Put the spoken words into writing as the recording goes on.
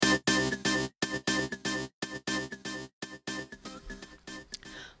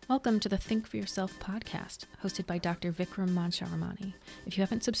Welcome to the Think for Yourself podcast, hosted by Dr. Vikram Mancharamani. If you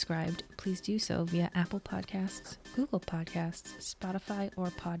haven't subscribed, please do so via Apple Podcasts, Google Podcasts, Spotify, or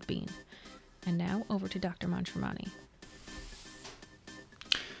Podbean. And now, over to Dr. Mancharamani.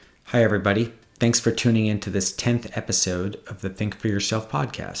 Hi, everybody. Thanks for tuning in to this 10th episode of the Think for Yourself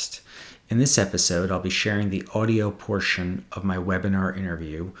podcast. In this episode, I'll be sharing the audio portion of my webinar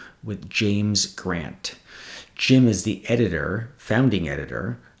interview with James Grant. Jim is the founding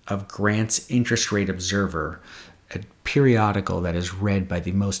editor of Grant's Interest Rate Observer, a periodical that is read by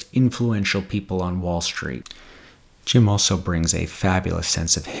the most influential people on Wall Street. Jim also brings a fabulous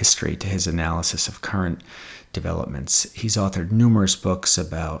sense of history to his analysis of current developments. He's authored numerous books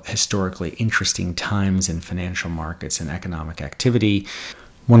about historically interesting times in financial markets and economic activity,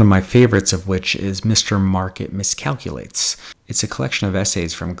 one of my favorites of which is Mr. Market Miscalculates. It's a collection of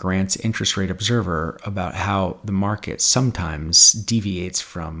essays from Grant's Interest Rate Observer about how the market sometimes deviates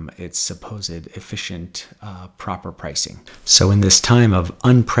from its supposed efficient, proper pricing. So in this time of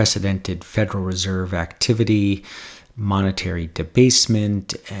unprecedented Federal Reserve activity, monetary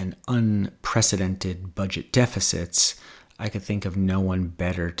debasement, and unprecedented budget deficits, I could think of no one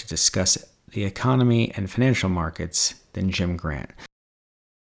better to discuss the economy and financial markets than Jim Grant.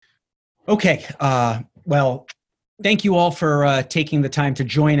 Okay. Well, thank you all for taking the time to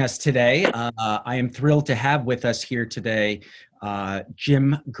join us today. I am thrilled to have with us here today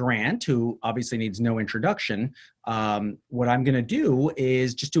Jim Grant, who obviously needs no introduction. What I'm going to do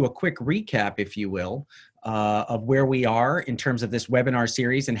is just do a quick recap, if you will, of where we are in terms of this webinar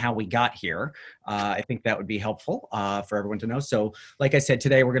series and how we got here. I think that would be helpful for everyone to know. So like I said,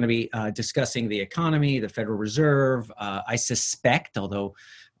 today we're going to be discussing the economy, the Federal Reserve. I suspect, although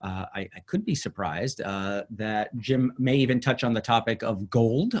I could be surprised that Jim may even touch on the topic of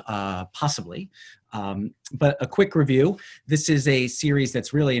gold, possibly. But a quick review. This is a series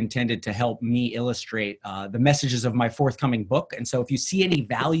that's really intended to help me illustrate the messages of my forthcoming book. And so if you see any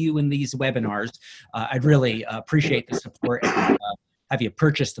value in these webinars, I'd really appreciate the support. Have you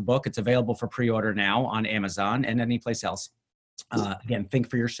purchased the book? It's available for pre-order now on Amazon and any place else. Again, Think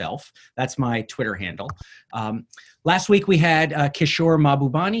for Yourself. That's my Twitter handle. Last week we had Kishore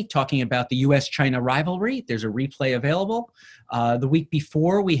Mahbubani talking about the U.S.-China rivalry. There's a replay available. The week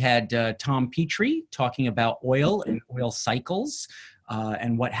before we had Tom Petrie talking about oil and oil cycles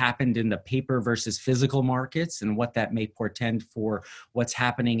and what happened in the paper versus physical markets and what that may portend for what's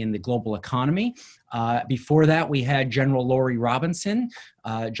happening in the global economy. Before that, we had General Lori Robinson.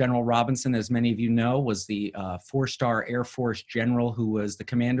 General Robinson, as many of you know, was the four-star Air Force general who was the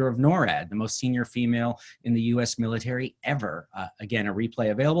commander of NORAD, the most senior female in the U.S. military ever. Again, a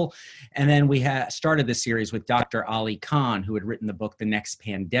replay available. And then we started this series with Dr. Ali Khan, who had written the book, The Next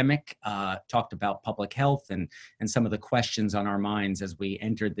Pandemic, talked about public health and some of the questions on our minds as we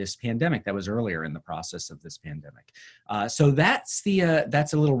entered this pandemic that was earlier in the process of this pandemic. So that's a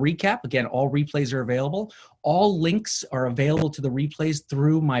little recap. Again, all replays are available. All links are available to the replays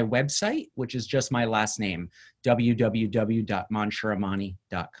through my website, which is just my last name,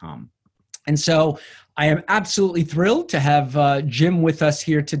 www.mancharamani.com. And so I am absolutely thrilled to have Jim with us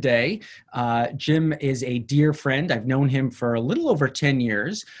here today. Jim is a dear friend. I've known him for a little over 10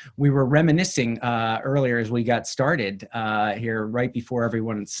 years. We were reminiscing earlier as we got started here right before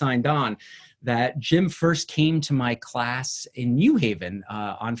everyone signed on, that Jim first came to my class in New Haven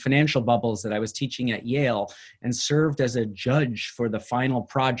on financial bubbles that I was teaching at Yale and served as a judge for the final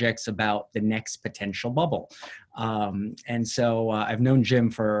projects about the next potential bubble. And so I've known Jim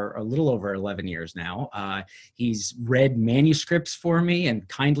for a little over 11 years now. He's read manuscripts for me and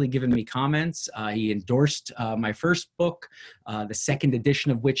kindly given me comments. He endorsed my first book, the second edition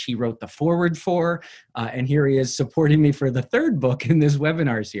of which he wrote the foreword for. And here he is supporting me for the third book in this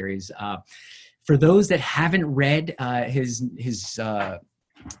webinar series. For those that haven't read his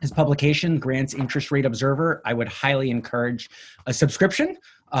publication, Grant's Interest Rate Observer, I would highly encourage a subscription.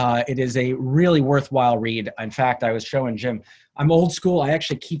 It is a really worthwhile read. In fact, I was showing Jim, I'm old school. I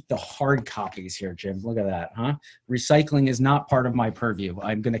actually keep the hard copies here, Jim. Look at that, huh? Recycling is not part of my purview.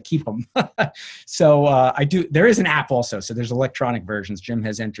 I'm going to keep them. So I do. There is an app also. So there's electronic versions. Jim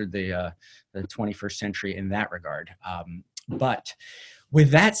has entered the 21st century in that regard. But with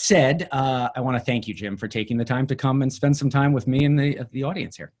that said, I want to thank you, Jim, for taking the time to come and spend some time with me and the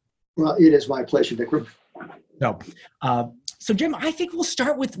audience here. Well, it is my pleasure, Vikram. So, Jim, I think we'll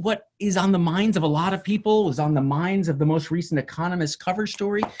start with what is on the minds of a lot of people, is on the minds of the most recent Economist cover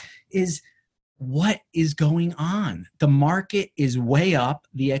story, is what is going on? The market is way up.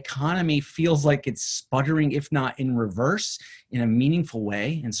 The economy feels like it's sputtering, if not in reverse, in a meaningful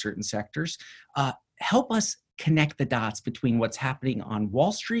way in certain sectors. help us connect the dots between what's happening on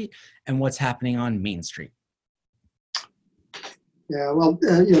Wall Street and what's happening on Main Street. Yeah, well,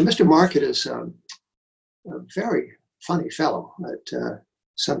 Mr. Market is a very funny fellow. But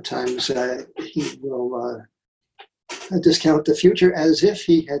sometimes he will discount the future as if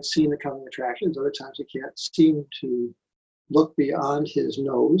he had seen the coming attractions. Other times he can't seem to look beyond his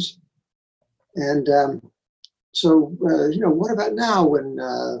nose. And so, what about now when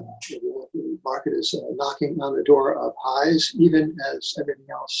the market is knocking on the door of highs, even as everything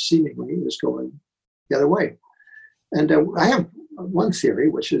else seemingly is going the other way? And I have one theory,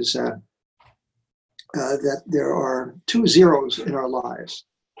 which is that there are two zeros in our lives.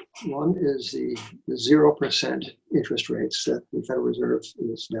 One is the 0% interest rates that the Federal Reserve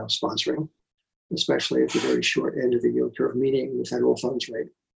is now sponsoring, especially at the very short end of the yield curve, meaning the federal funds rate.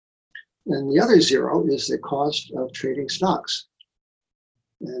 And the other zero is the cost of trading stocks.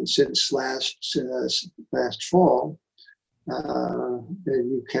 And since last fall,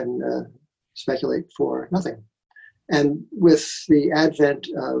 you can speculate for nothing. And with the advent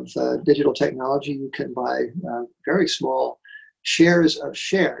of digital technology, you can buy very small shares of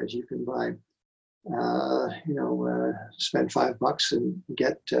shares. You can buy, spend $5 and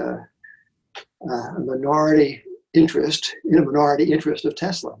get a minority interest in a minority interest of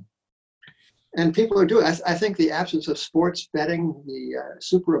Tesla. And people are doing. I think the absence of sports betting, the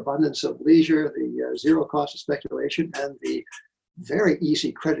superabundance of leisure, the zero cost of speculation, and the very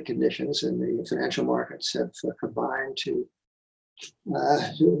easy credit conditions in the financial markets have combined to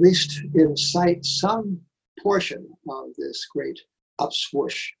at least incite some portion of this great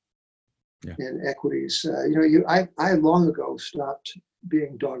upswoosh in equities. I long ago stopped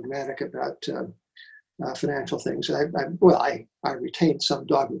being dogmatic about financial things. I retained some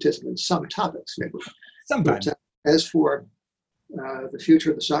dogmatism in some topics. Sometimes. But as for the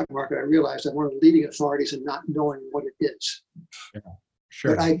future of the stock market, I realized I'm one of the leading authorities in not knowing what it is. Yeah,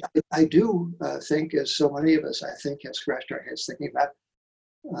 sure. But I do think, as so many of us, I think, have scratched our heads thinking about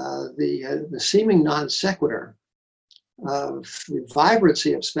the seeming non sequitur of the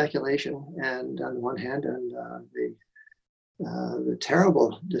vibrancy of speculation, and on the one hand, and the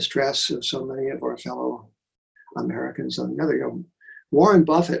terrible distress of so many of our fellow Americans on the other. Warren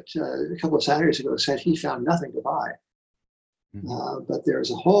Buffett, a couple of Saturdays ago, said he found nothing to buy. But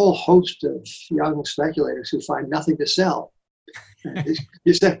there's a whole host of young speculators who find nothing to sell. You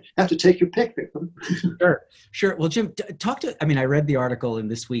just have to take your pick. Sure. Well, Jim, I read the article in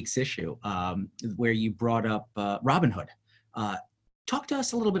this week's issue where you brought up Robinhood. Talk to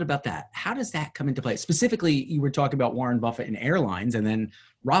us a little bit about that. How does that come into play? Specifically, you were talking about Warren Buffett and airlines, and then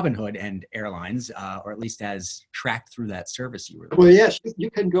Robinhood and airlines, or at least as tracked through that service you were. Well, yes,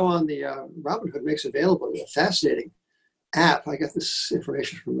 you can go on the Robinhood makes available a fascinating app. I got this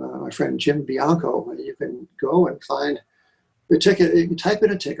information from my friend Jim Bianco. You can go and find the ticket. You can type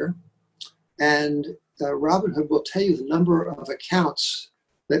in a ticker, and Robinhood will tell you the number of accounts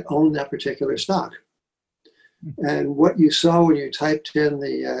that own that particular stock. And what you saw when you typed in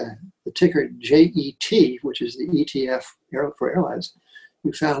the ticker JET, which is the ETF for airlines,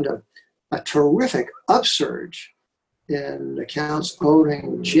 you found a terrific upsurge in accounts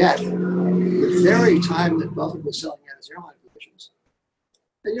owning Jet the very time that Buffett was selling out his airline positions.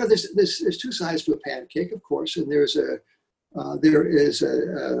 And there's two sides to a pancake, of course, and there is a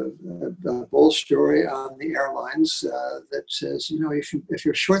bull story on the airlines that says, if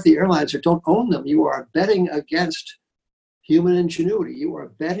you're short the airlines or don't own them, you are betting against human ingenuity. You are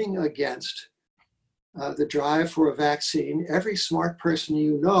betting against the drive for a vaccine. Every smart person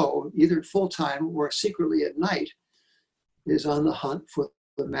either full-time or secretly at night, is on the hunt for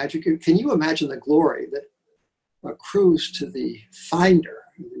the magic. Can you imagine the glory that accrues to the finder,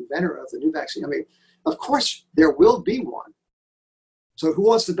 the inventor of the new vaccine? I mean, of course, there will be one. So who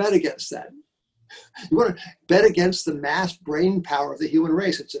wants to bet against that? You want to bet against the mass brain power of the human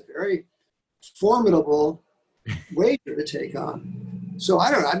race. It's a very formidable wager to take on. So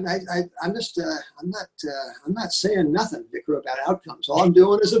I don't know. I'm not saying nothing, Vicar, about outcomes. All I'm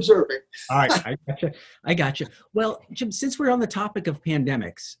doing is observing. All right, I got you. Well, Jim, since we're on the topic of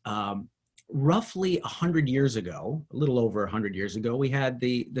pandemics, roughly 100 years ago, a little over 100 years ago, we had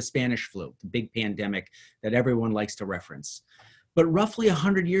the Spanish flu, the big pandemic that everyone likes to reference. But roughly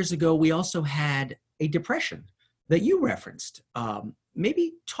 100 years ago, we also had a depression that you referenced.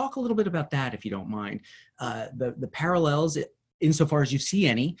 Maybe talk a little bit about that, if you don't mind. The parallels, insofar as you see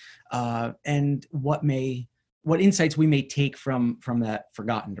any, and what insights we may take from that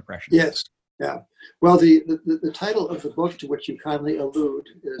forgotten depression. Yes. Yeah. Well, the title of the book to which you kindly allude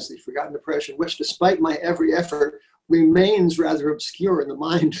is The Forgotten Depression, which, despite my every effort, remains rather obscure in the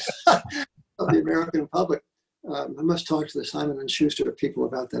mind of the American public. I must talk to the Simon and Schuster people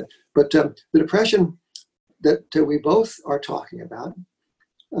about that. But the Depression that we both are talking about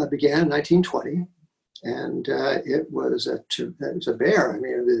began in 1920, and it was a bear. I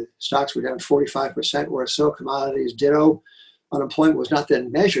mean, the stocks were down 45% or so, commodities ditto. Unemployment was not then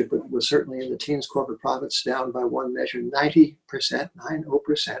measured, but was certainly in the teens. Corporate profits down by one measure, 90%,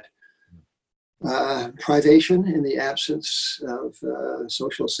 90%. Privation in the absence of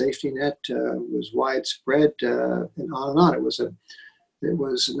social safety net was widespread, and on. It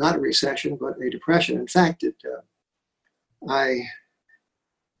was not a recession, but a depression. In fact, I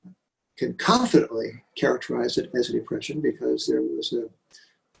can confidently characterize it as a depression because there was a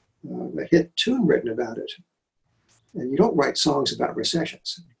hit tune written about it. And you don't write songs about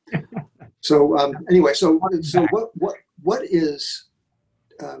recessions. So anyway, so what is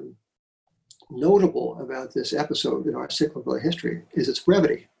notable about this episode in our cyclical history is its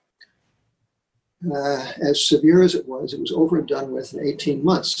brevity. As severe as it was over and done with in 18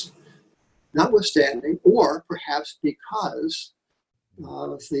 months, notwithstanding, or perhaps because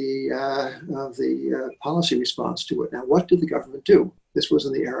of the policy response to it. Now, what did the government do? This was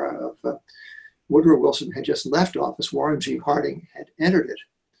in the era of Woodrow Wilson had just left office. Warren G. Harding had entered it,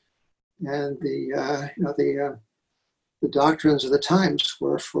 and the doctrines of the times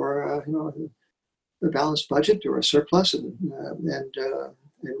were for a balanced budget or a surplus and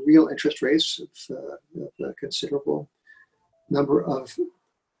real interest rates of a considerable number of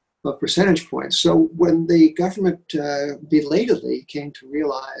percentage points. So when the government belatedly came to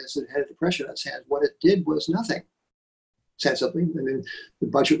realize that it had a depression on its hands, what it did was nothing. Sensibly, I mean, the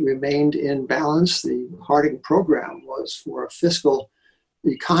budget remained in balance. The Harding program was for a fiscal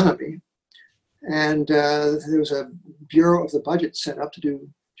economy, and there was a Bureau of the Budget set up to do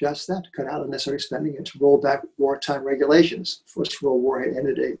just that, to cut out unnecessary spending and to roll back wartime regulations. First World War had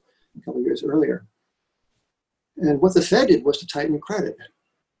ended a couple of years earlier. And what the Fed did was to tighten credit,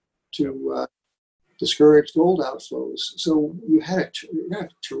 to discourage gold outflows. So you had a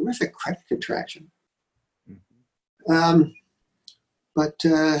terrific credit contraction. But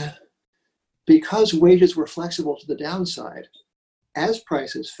because wages were flexible to the downside, as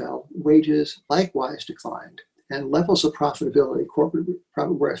prices fell, wages likewise declined, and levels of profitability, corporate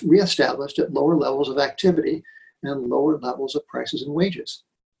profit, were reestablished at lower levels of activity and lower levels of prices and wages.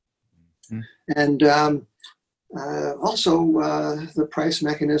 And also, the price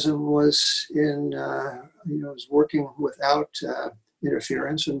mechanism was was working without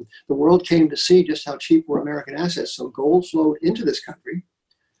interference, and the world came to see just how cheap were American assets. So gold flowed into this country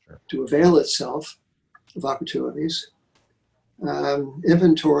to avail itself of opportunities.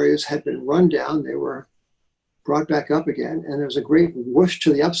 Inventories had been run down; they were brought back up again, and there was a great whoosh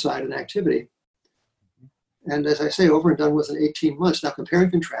to the upside in activity. And as I say, over and done with in 18 months. Now, compare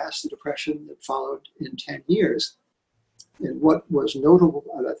and contrast the depression that followed in 10 years. And what was notable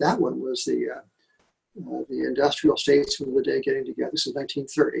about that one was the industrial statesmen of the day getting together, this is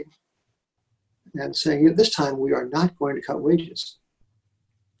 1930, and saying, at this time, we are not going to cut wages.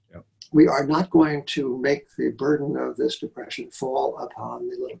 Yep. We are not going to make the burden of this depression fall upon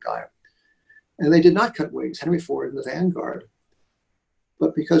the little guy. And they did not cut wages. Henry Ford in the vanguard.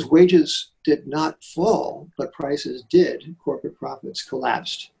 But because wages did not fall, but prices did, corporate profits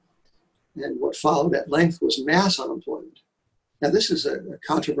collapsed. And what followed at length was mass unemployment. Now, this is a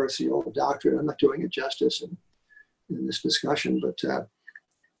controversial doctrine. I'm not doing it justice in this discussion, but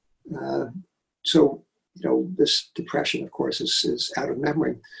so, this depression, of course, is out of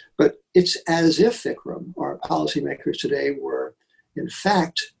memory. But it's as if, Vikram, our policymakers today were, in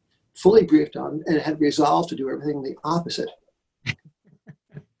fact, fully briefed on and had resolved to do everything the opposite.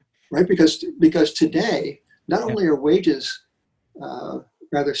 Right? Because today, not only are wages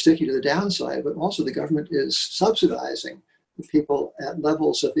rather sticky to the downside, but also the government is subsidizing the people at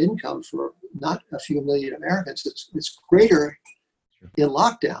levels of income for not a few million Americans. It's greater in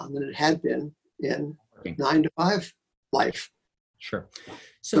lockdown than it had been in 9 to 5 life. Sure.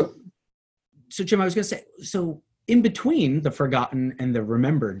 So Jim, I was going to say, so in between the forgotten and the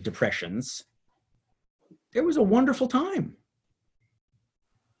remembered depressions, there was a wonderful time.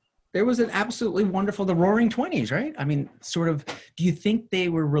 There was an absolutely wonderful, the Roaring 20s, right? I mean, sort of, do you think they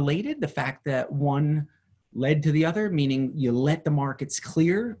were related? The fact that one led to the other, meaning you let the markets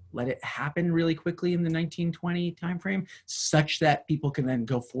clear, let it happen really quickly in the 1920 timeframe, such that people can then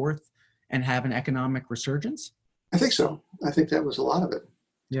go forth and have an economic resurgence? I think so. I think that was a lot of it.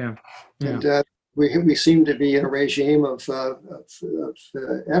 Yeah. And we seem to be in a regime of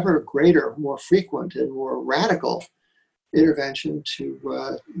ever greater, more frequent, and more radical intervention to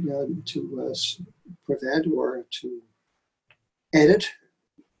prevent or to edit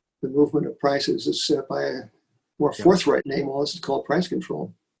the movement of prices. It's by a more forthright name, all this is called price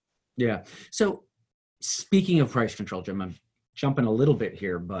control. Yeah. So speaking of price control, Jim, I'm jumping a little bit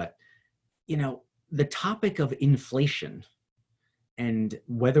here, but the topic of inflation and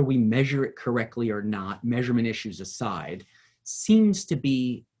whether we measure it correctly or not, measurement issues aside, seems to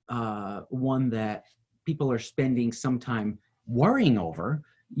be one that people are spending some time worrying over,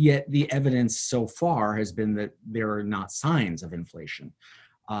 yet the evidence so far has been that there are not signs of inflation.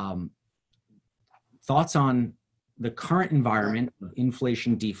 Thoughts on the current environment of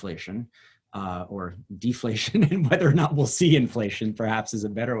inflation, deflation, or deflation, and whether or not we'll see inflation, perhaps, is a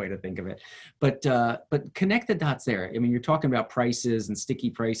better way to think of it. But connect the dots there. I mean, you're talking about prices and sticky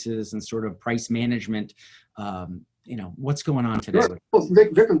prices and sort of price management. What's going on today? Sure. Well,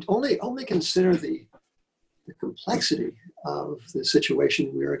 Vikram, only consider the complexity of the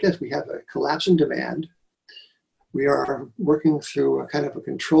situation we are against. We have a collapse in demand. We are working through a kind of a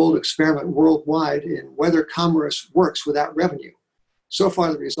controlled experiment worldwide in whether commerce works without revenue. So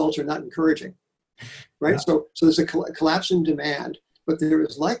far, the results are not encouraging, right? Yeah. So there's a collapse in demand, but there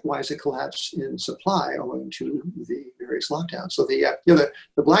is likewise a collapse in supply owing to the various lockdowns. So the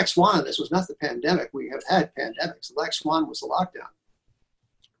black swan in this was not the pandemic. We have had pandemics. The black swan was the lockdown.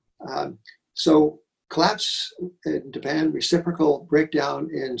 So collapse in demand, reciprocal breakdown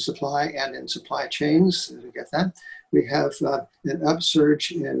in supply and in supply chains. We get that. We have an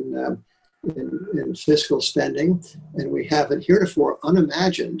upsurge in fiscal spending, and we have a heretofore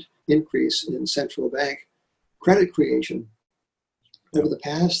unimagined increase in central bank credit creation. Over the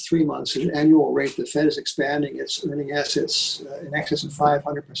past 3 months, at an annual rate, the Fed is expanding its earning assets in excess of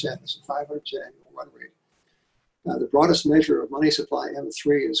 500%. It's a 500% annual run rate. The broadest measure of money supply,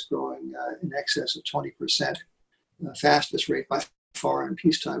 M3, is growing in excess of 20%, the fastest rate by far in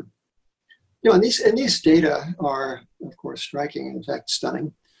peacetime. And these data are, of course, striking, in fact,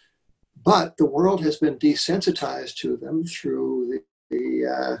 stunning. But the world has been desensitized to them through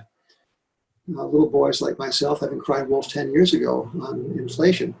the little boys like myself having cried wolf 10 years ago on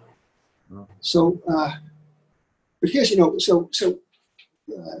inflation. Oh. So, but here's,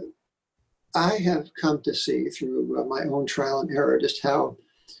 I have come to see through my own trial and error just how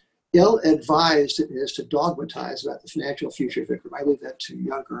ill-advised it is to dogmatize about the financial future, Vikram. I leave that to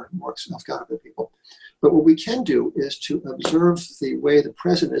younger, more self-confident people. But what we can do is to observe the way the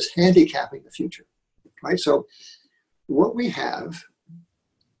present is handicapping the future, right? So what we have,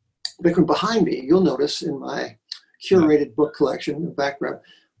 Vikram, behind me, you'll notice in my curated book collection in the background,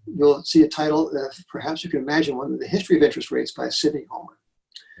 you'll see a title, perhaps you can imagine one, The History of Interest Rates by Sidney Homer.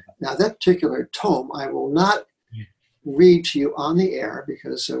 Now, that particular tome, I will not read to you on the air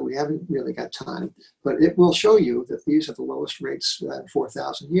because we haven't really got time, but it will show you that these are the lowest rates in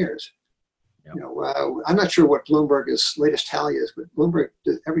 4,000 years. Yep. I'm not sure what Bloomberg's latest tally is, but Bloomberg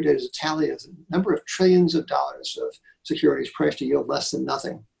every day does a tally of the number of trillions of dollars of securities priced to yield less than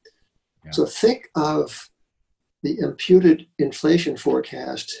nothing. Yeah. So think of the imputed inflation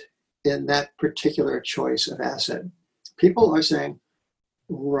forecast in that particular choice of asset. People are saying,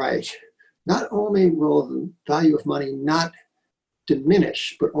 right, not only will the value of money not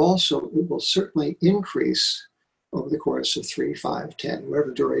diminish, but also it will certainly increase over the course of 3, 5, 10, whatever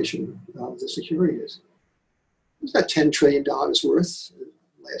the duration of the security is. It's got $10 trillion worth,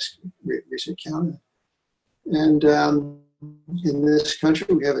 last recent count. And in this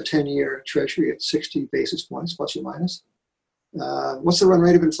country, we have a 10-year treasury at 60 basis points, plus or minus. What's the run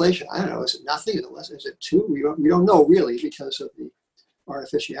rate of inflation? I don't know. Is it nothing? Is it 2? We don't know really because of the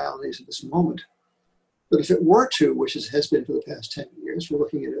artificialities of this moment. But if it were to, which it has been for the past 10 years, we're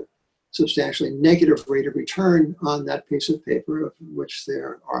looking at a substantially negative rate of return on that piece of paper, of which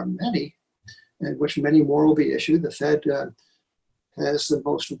there are many, and which many more will be issued. The Fed has the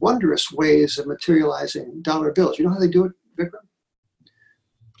most wondrous ways of materializing dollar bills. You know how they do it, Vikram?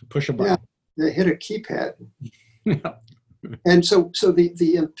 Push a button. Yeah, they hit a keypad. And so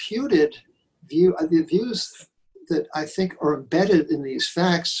the imputed view, the views that I think are embedded in these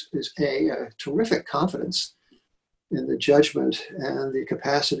facts is a terrific confidence in the judgment and the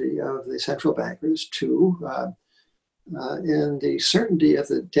capacity of the central bankers, 2, in the certainty of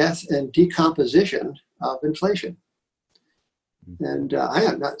the death and decomposition of inflation. And I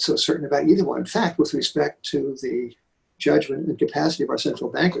am not so certain about either one. In fact, with respect to the judgment and capacity of our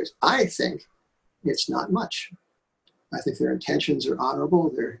central bankers, I think it's not much. I think their intentions are honorable,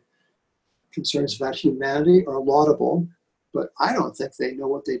 their concerns about humanity are laudable, but I don't think they know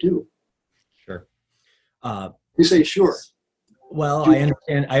what they do. Sure. You say sure. Well, I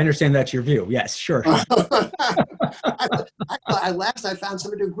understand that's your view. Yes, sure. At last I found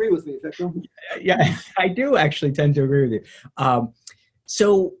somebody to agree with me, Vikram. Yeah, I do actually tend to agree with you.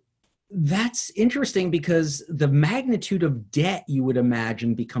 So That's interesting because the magnitude of debt, you would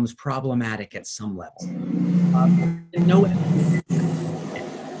imagine, becomes problematic at some level.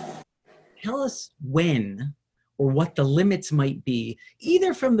 Tell us when or what the limits might be,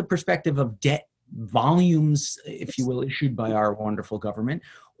 either from the perspective of debt volumes, if you will, issued by our wonderful government,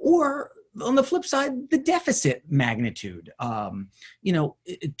 or on the flip side, the deficit magnitude.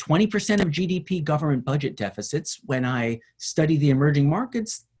 20% of GDP government budget deficits, when I study the emerging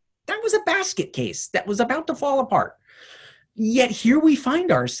markets, that was a basket case that was about to fall apart. Yet here we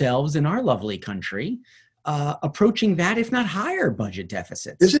find ourselves in our lovely country approaching that, if not higher, budget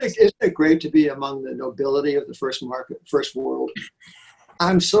deficits. Isn't it great to be among the nobility of the first world?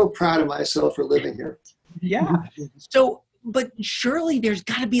 I'm so proud of myself for living here. Yeah. So, but surely there's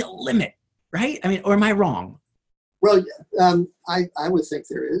got to be a limit, right? I mean, or am I wrong? Well, I would think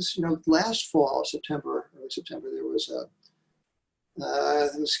there is. Last fall, early September, there was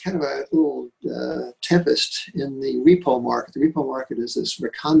kind of a little tempest in the repo market. The repo market is this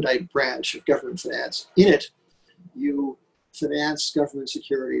recondite branch of government finance. In it, you finance government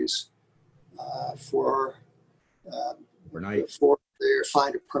securities for their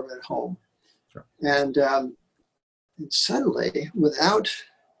find a permanent home. Sure. And suddenly, without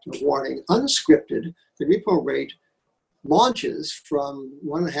a warning, unscripted, the repo rate launches from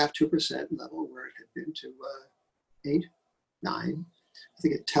 1.5–2% level where it had been to 8, 9. I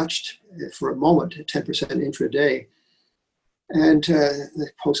think it touched for a moment 10% intraday. And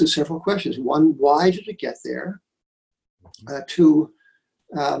it poses several questions. One, why did it get there? Two,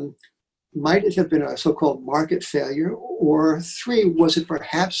 might it have been a so-called market failure? Or three, was it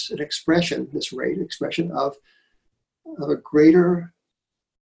perhaps an expression of a greater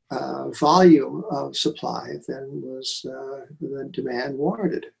volume of supply than demand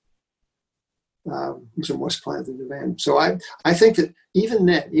warranted? So more supply than demand. So I think that even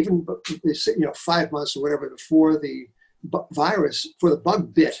then, 5 months or whatever before the bug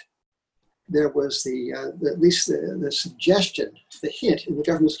bit, there was at least the suggestion, the hint in the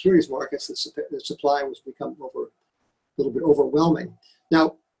government securities markets that the supply was become a little bit overwhelming.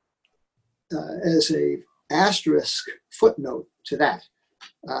 Now, as a asterisk footnote to that,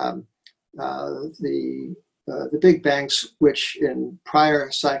 the big banks, which in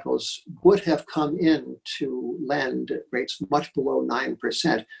prior cycles would have come in to lend at rates much below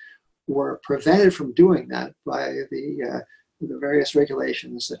 9%, were prevented from doing that by the various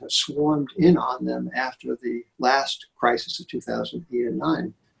regulations that have swarmed in on them after the last crisis of 2008 and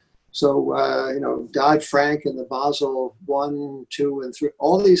 9. So, Dodd-Frank and the Basel I, 2, and 3,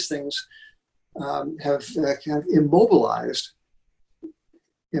 all these things have kind of immobilized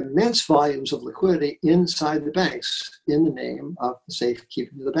immense volumes of liquidity inside the banks in the name of the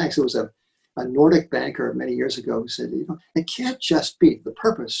safekeeping of the banks. There was a Nordic banker many years ago who said, it can't just be the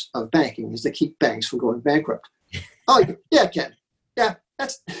purpose of banking is to keep banks from going bankrupt. Oh, yeah, it can. Yeah,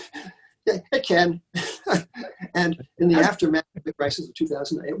 it can. And in the aftermath of the crisis of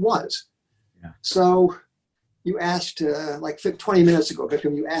 2008, it was. Yeah. So you asked, 20 minutes ago,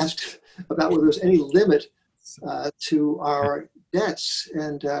 Vikram, you asked about whether there's any limit to our debts,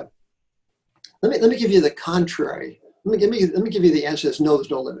 and let me give you the contrary. Let me give you the answer. There's no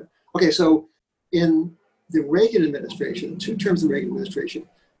limit. Okay, so in the Reagan administration, 2 terms of the Reagan administration,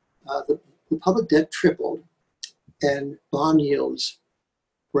 the public debt tripled, and bond yields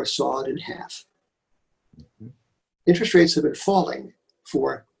were sawed in half. Interest rates have been falling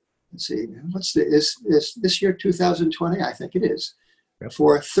for, is this year 2020? I think it is. Yep.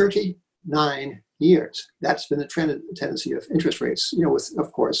 For 39 years. That's been the tendency of interest rates,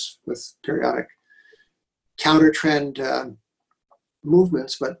 with periodic counter-trend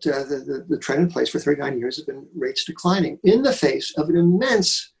movements, but the trend in place for 39 years has been rates declining in the face of an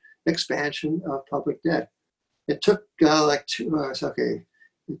immense expansion of public debt. It took it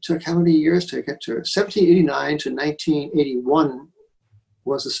took how many years to get to 1789 to 1981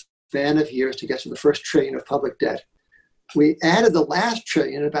 was the span of years to get to the first trillion of public debt. We added the last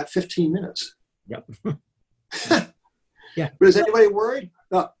trillion in about 15 minutes. Yep. Yeah. But is anybody worried?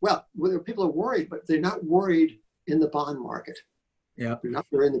 Well, people are worried, but they're not worried in the bond market. Yeah.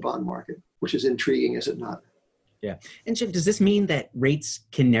 They're in the bond market, which is intriguing, is it not? Yeah. And Jim, does this mean that rates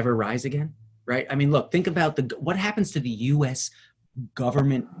can never rise again? Right? I mean, look, think about what happens to the U.S.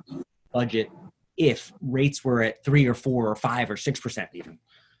 government budget if rates were at 3 or 4 or 5 or 6% even.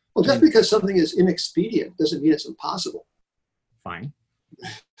 Well, just because something is inexpedient doesn't mean it's impossible. Fine.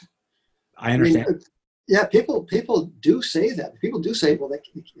 I understand. People do say that. People do say, well, they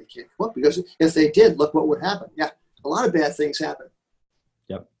can't come up, because if they did, look what would happen. Yeah, a lot of bad things happen.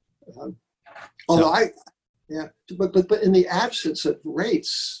 Yep. Although Yeah, but in the absence of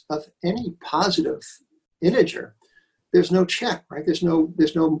rates of any positive integer, there's no check, right? There's no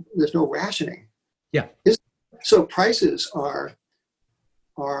rationing. Yeah. So prices are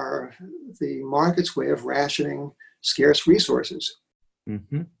the market's way of rationing scarce resources.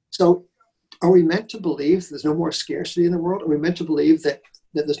 Mm-hmm. So are we meant to believe there's no more scarcity in the world? Are we meant to believe that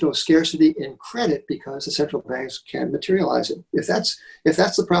there's no scarcity in credit because the central banks can materialize it? If that's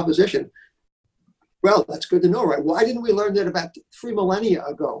the proposition, well, that's good to know, right? Why didn't we learn that about 3 millennia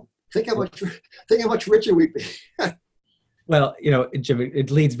ago? Think how much richer we'd be. Well, Jim, it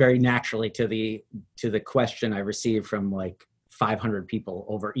leads very naturally to the question I received from like 500 people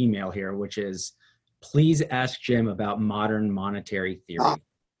over email here, which is, please ask Jim about modern monetary theory.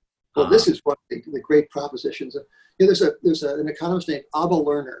 Well, this is one of the great propositions. There's an economist named Abba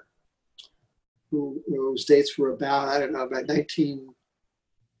Lerner, whose dates were about 1910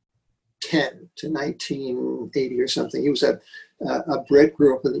 to 1980 or something. He was a Brit,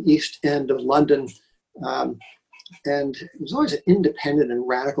 grew up in the East End of London, and he was always an independent and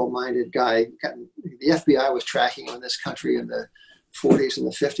radical-minded guy. The FBI was tracking him in this country in the 40s and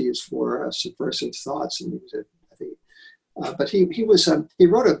the 50s for subversive thoughts, and he was but he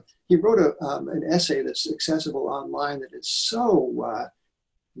wrote an essay that's accessible online that is so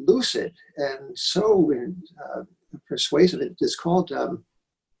lucid and so persuasive. It's called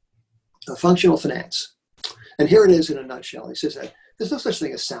Functional Finance, and here it is in a nutshell. He says that there's no such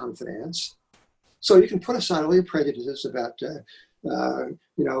thing as sound finance. So you can put aside all your prejudices about the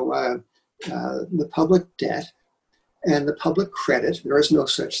public debt and the public credit. There is no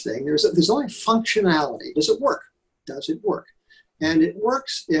such thing. There's only functionality. Does it work? Does it work? And it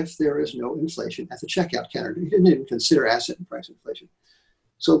works if there is no inflation at the checkout counter. He didn't even consider asset and price inflation.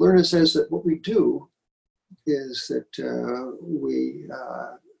 So Lerner says that what we do is that we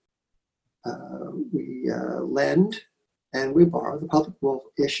lend and we borrow. The public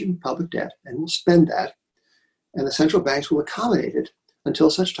will issue public debt and we'll spend that. And the central banks will accommodate it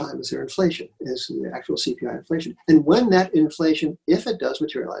until such time as their inflation is the actual CPI inflation. And when that inflation, if it does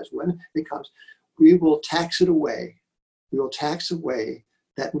materialize, when it comes, we will tax it away. We will tax away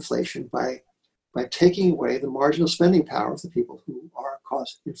that inflation by taking away the marginal spending power of the people who are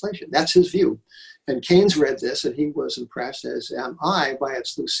causing inflation. That's his view. And Keynes read this and he was impressed, as am I, by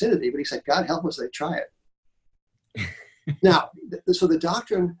its lucidity, but he said, God help us, they try it. Now, so the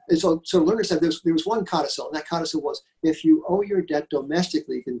doctrine, so Lerner said there was one codicil, and that codicil was, if you owe your debt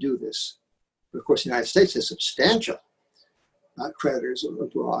domestically, you can do this. But of course, the United States has substantial creditors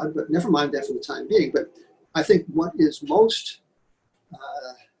abroad, but never mind that for the time being. But I think what is most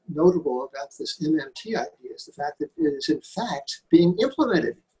notable about this MMT idea is the fact that it is in fact being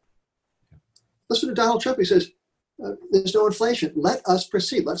implemented. Listen to Donald Trump. He says, there's no inflation. Let us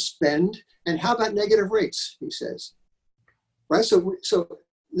proceed. Let's spend. And how about negative rates, he says. Right? So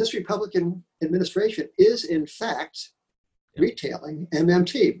this Republican administration is in fact retailing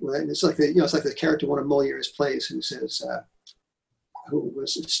MMT. It's like the character in one of Moliere's plays who says, who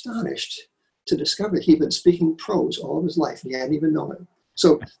was astonished to discover that he'd been speaking prose all of his life and he hadn't even known it.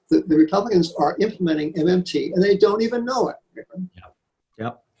 So the Republicans are implementing MMT and they don't even know it.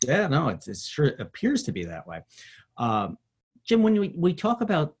 Yep. Yeah, no, it's sure it appears to be that way. Jim, when we talk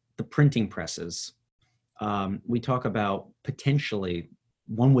about the printing presses, we talk about potentially,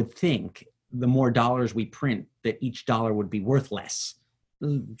 one would think, the more dollars we print, that each dollar would be worth less.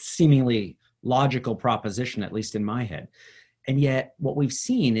 Seemingly logical proposition, at least in my head. And yet what we've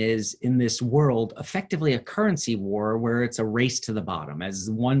seen is, in this world, effectively a currency war where it's a race to the bottom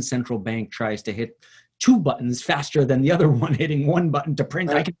as one central bank tries to hit two buttons faster than the other one hitting one button to print.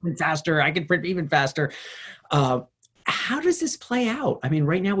 I can print faster. I can print even faster. How does this play out? I mean,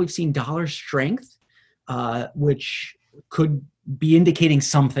 right now we've seen dollar strength, which could be indicating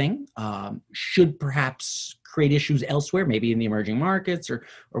something, should perhaps create issues elsewhere, maybe in the emerging markets or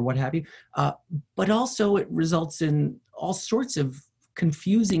what have you. But also it results in all sorts of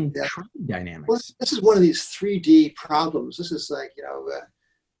confusing trade dynamics. Well, this is one of these 3D problems. This is like,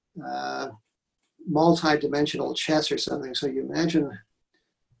 multi-dimensional chess or something. So you imagine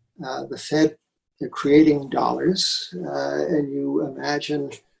the Fed creating dollars, and you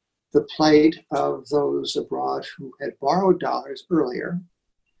imagine the plight of those abroad who had borrowed dollars earlier.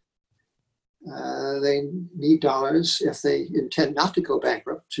 They need dollars if they intend not to go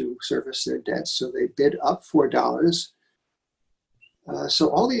bankrupt to service their debts, so they bid up for dollars. So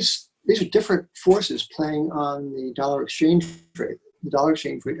all these are different forces playing on the dollar exchange rate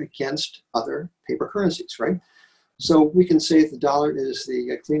against other paper currencies, right? So we can say the dollar is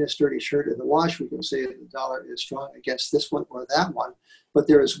the cleanest dirty shirt in the wash. We can say the dollar is strong against this one or that one. But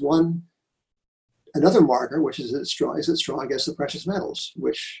there is one another marker, which is it strong against the precious metals,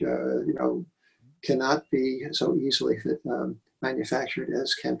 which cannot be so easily manufactured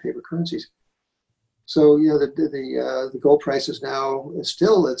as can paper currencies. So the gold price is now it's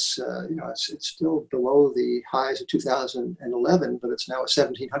still below the highs of 2011, but it's now a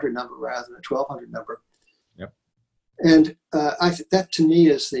 1,700 number rather than a 1,200 number. Yep. And that to me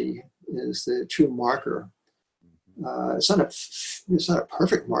is the true marker. It's not a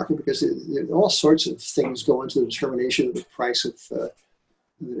perfect marker because all sorts of things go into the determination of the price of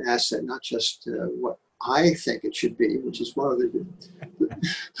an asset, not just what I think it should be, which is one of the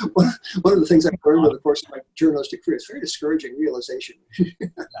things I've learned over the course of my journalistic career. It's a very discouraging realization.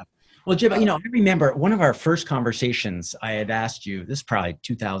 Well, Jim, I remember one of our first conversations. I had asked you, this is probably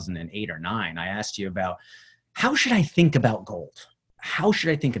 2008 or 9. I asked you about how should I think about gold? How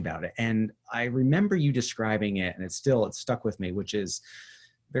should I think about it? And I remember you describing it, and it stuck with me, which is,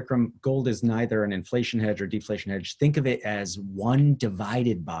 Vikram, gold is neither an inflation hedge or deflation hedge. Think of it as one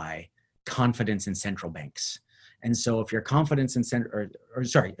divided by confidence in central banks. And so if your confidence in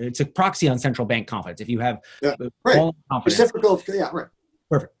it's a proxy on central bank confidence. If you have right. Confidence. Reciprocal, yeah, right.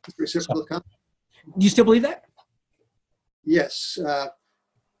 Perfect. Reciprocal confidence. You still believe that? Yes.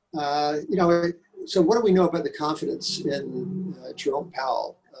 So what do we know about the confidence in Jerome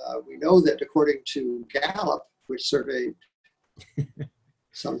Powell? We know that according to Gallup, which surveyed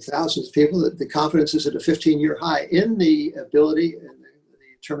some thousands of people, that the confidence is at a 15-year high in the ability and the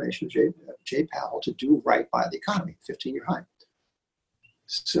determination of Jay Powell to do right by the economy, 15-year high.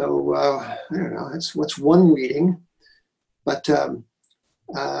 So I don't know, that's what's one reading, but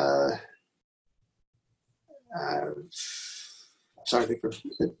sorry, Victor.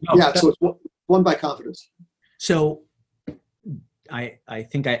 Yeah, so it's one by confidence. So I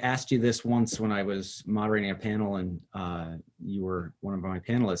think I asked you this once when I was moderating a panel, and you were one of my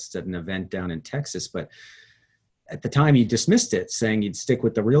panelists at an event down in Texas, but at the time you dismissed it, saying you'd stick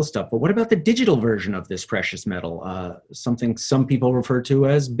with the real stuff. But what about the digital version of this precious metal, something some people refer to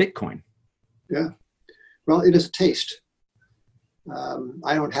as Bitcoin? Yeah, well, it is a taste.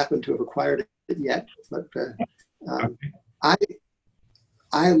 I don't happen to have acquired it yet, but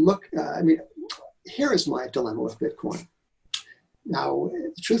I look, here is my dilemma with Bitcoin. Now,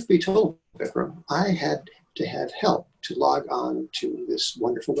 truth be told, Vikram, I had to have help to log on to this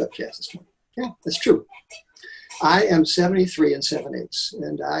wonderful webcast this morning. Yeah, that's true. I am 73 7/8,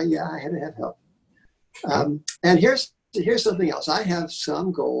 and I had to have help. And here's something else. I have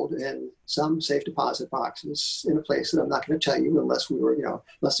some gold and some safe deposit boxes in a place that I'm not going to tell you unless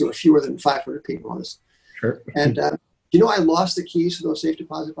there were fewer than 500 people on this. Sure. And I lost the keys to those safe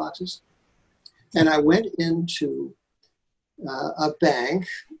deposit boxes, and I went into a bank,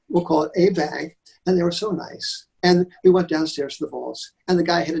 we'll call it a bank, and they were so nice. And we went downstairs to the vaults, and the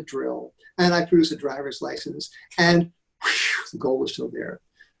guy had a drill, and I produced a driver's license, and the gold was still there.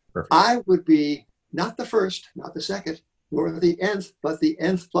 Perfect. I would be not the first, not the second, nor the nth, but the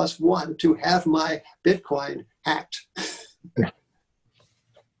nth plus one to have my Bitcoin hacked.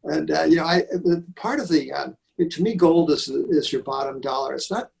 And part of the to me, gold is your bottom dollar. It's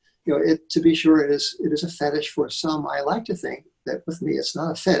not. To be sure, it is a fetish for some. I like to think that with me, it's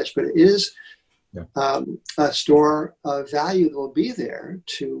not a fetish, but it is a store of value that will be there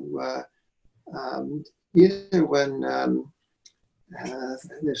to either when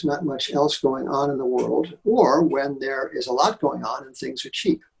there's not much else going on in the world, or when there is a lot going on and things are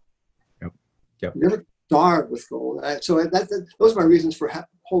cheap. Yep. Never starved with gold. So those are my reasons for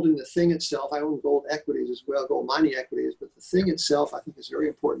holding the thing itself. I own gold equities as well, gold mining equities, but the thing itself, I think, is a very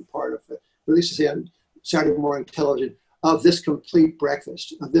important part of it. At least to say on Saturday morning television, of this complete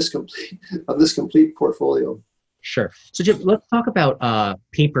breakfast, of this complete portfolio. Sure. So Jim, let's talk about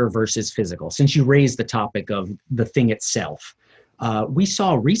paper versus physical. Since you raised the topic of the thing itself, we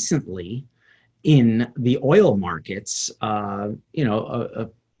saw recently in the oil markets, a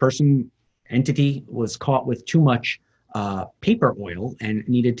entity was caught with too much paper oil and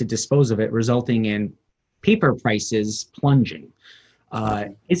needed to dispose of it, resulting in paper prices plunging.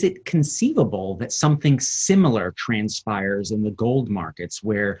 Is it conceivable that something similar transpires in the gold markets,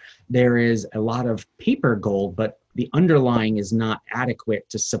 where there is a lot of paper gold, but the underlying is not adequate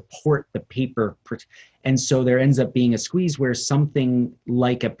to support the paper? And so there ends up being a squeeze where something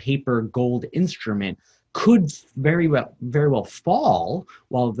like a paper gold instrument could very well fall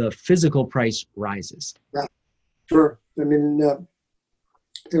while the physical price rises. Yeah, sure. I mean,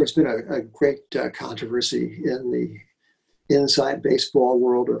 there's been a great controversy in the inside baseball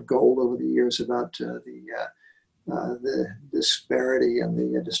world of gold over the years about the disparity and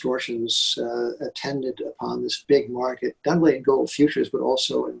the distortions attendant upon this big market, not only in gold futures, but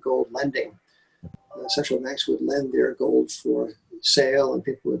also in gold lending. central banks would lend their gold for sale, and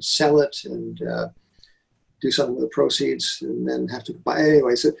people would sell it and do something with the proceeds, and then have to buy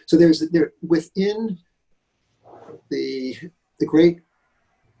anyway. So there within the great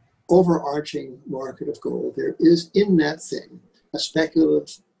overarching market of gold, there is in that thing a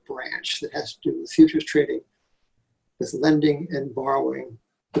speculative branch that has to do with futures trading, with lending and borrowing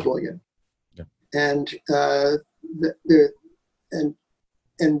the bullion. Yeah. And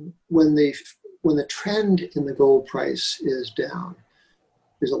when the trend in the gold price is down,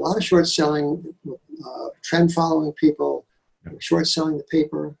 there's a lot of short selling, trend following people, short selling the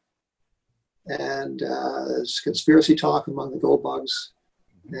paper, and there's conspiracy talk among the gold bugs.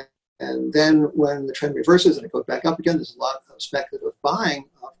 And then when the trend reverses and it goes back up again, there's a lot of speculative buying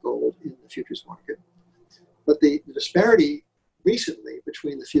of gold in the futures market. But the disparity recently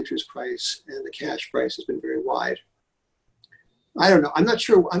between the futures price and the cash price has been very wide. I don't know. I'm not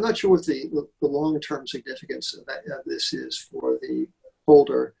sure what the long-term significance of this is for the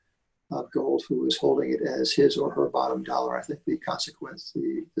holder of gold who is holding it as his or her bottom dollar. I think the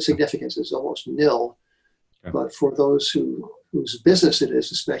significance is almost nil. Okay. But for those whose business it is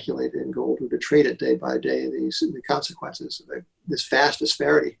to speculate in gold, or to trade it day by day, the consequences of this vast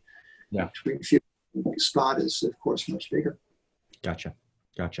disparity between futures and spot is, of course, much bigger. Gotcha.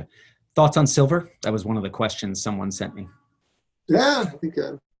 Thoughts on silver? That was one of the questions someone sent me. Yeah, I think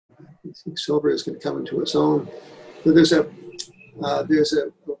silver is going to come into its own. So there's a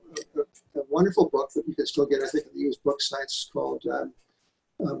wonderful book that you can still get, I think, at the used book sites, called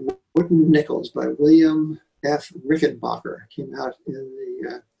Wooden Nickels by William F. Rickenbacker. Came out in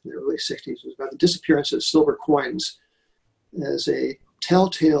the early 60s. It was about the disappearance of silver coins as a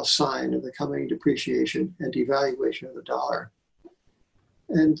telltale sign of the coming depreciation and devaluation of the dollar.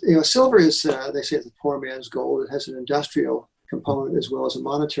 And silver is, they say, the poor man's gold. It has an industrial component as well as a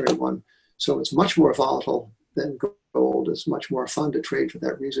monetary one. So it's much more volatile than gold. It's much more fun to trade for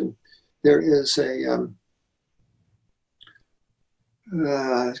that reason. There is I'm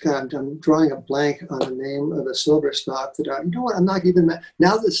drawing a blank on the name of a silver stock that I'm not even,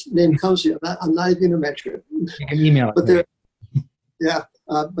 now this name comes to you, I'm not even going to mention it. You can email it. But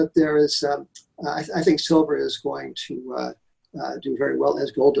but there is, I think silver is going to do very well,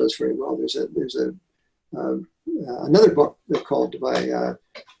 as gold does very well. There's another book called by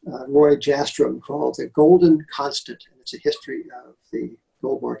Roy Jastrom called The Golden Constant, and it's a history of the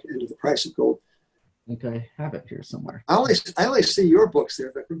gold market and of the price of gold. Okay, I have it here somewhere. I only see your books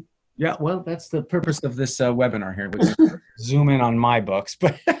there, Vikram. Yeah, well, that's the purpose of this webinar here. We can zoom in on my books,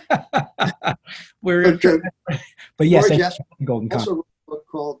 but but yes, Roy Jastrom Golden Constant. Also wrote a book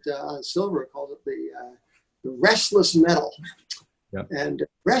called on silver, called it the restless metal. Yep. And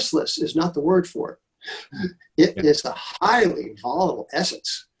restless is not the word for it. It is a highly volatile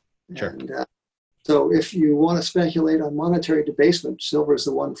essence. Sure. And so if you want to speculate on monetary debasement, silver is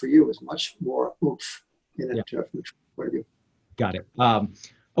the one for you. It's much more oomph in it from the point of view. Got it.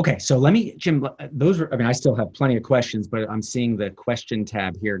 Okay, so let me, Jim, I still have plenty of questions, but I'm seeing the question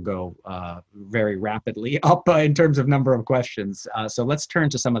tab here go very rapidly up in terms of number of questions. So let's turn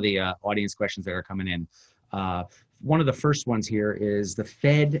to some of the audience questions that are coming in. One of the first ones here is the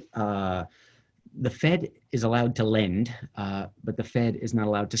Fed is allowed to lend, but the Fed is not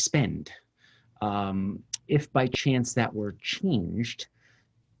allowed to spend. If by chance that were changed,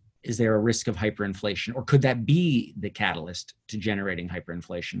 is there a risk of hyperinflation, or could that be the catalyst to generating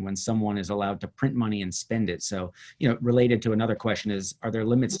hyperinflation when someone is allowed to print money and spend it? So, related to another question is, are there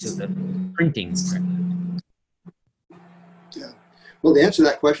limits to the printing? Yeah. Well, the answer to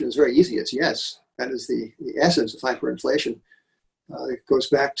that question is very easy. It's yes. That is the essence of hyperinflation. It goes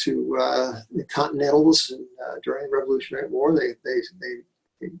back to the Continentals during the Revolutionary War. They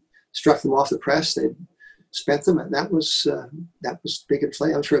struck them off the press. They spent them, and that was big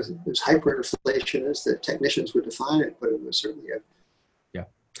inflation. I'm sure there's hyperinflation as the technicians would define it, but it was certainly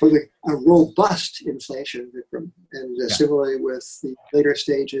a robust inflation, and similarly with the later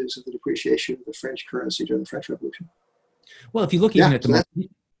stages of the depreciation of the French currency during the French Revolution. Well, if you look even at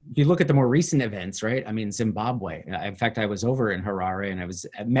if you look at the more recent events, right? I mean, Zimbabwe. In fact, I was over in Harare and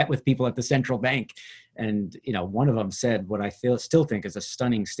I met with people at the central bank, and one of them said what I still think is a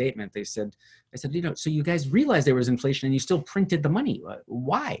stunning statement. I said, so you guys realized there was inflation and you still printed the money.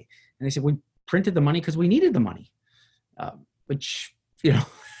 Why? And they said, we printed the money because we needed the money. Which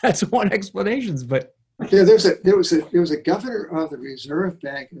that's one explanation. But there was a governor of the Reserve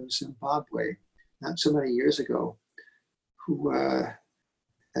Bank of Zimbabwe not so many years ago who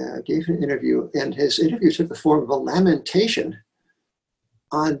gave an interview, and his interview took the form of a lamentation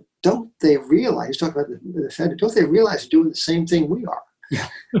on, don't they realize, he's talking about the Fed, don't they realize they're doing the same thing we are? Yeah.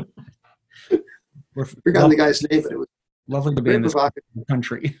 We're forgotten the guy's name, but it was lovely to be very in this provocative.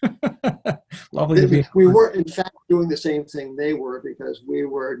 country. Lovely to be. We were, in fact, doing the same thing they were, because we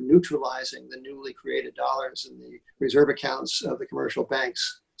were neutralizing the newly created dollars in the reserve accounts of the commercial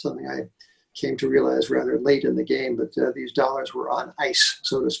banks, something I came to realize rather late in the game. But these dollars were on ice,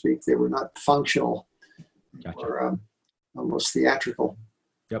 so to speak. They were not functional. Gotcha. Or almost theatrical.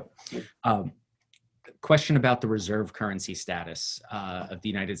 Yep. Question about the reserve currency status of the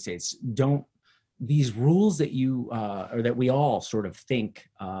United States. Don't these rules that you or that we all sort of think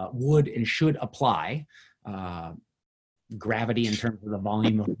would and should apply, gravity in terms of the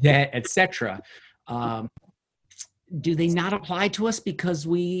volume of debt, etc., do they not apply to us because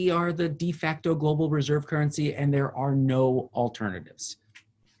we are the de facto global reserve currency and there are no alternatives?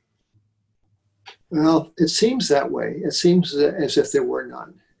 Well, it seems that way. It seems as if there were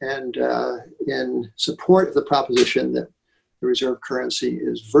none. And in support of the proposition that the reserve currency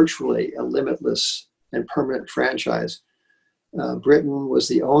is virtually a limitless and permanent franchise, Britain was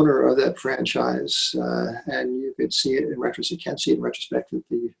the owner of that franchise, and you could see it in retrospect. You can see it in retrospect that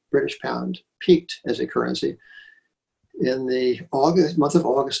the British pound peaked as a currency in the month of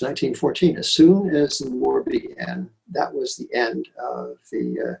August 1914. As soon as the war began, that was the end of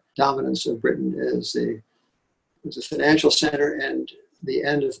the dominance of Britain as a financial center, and the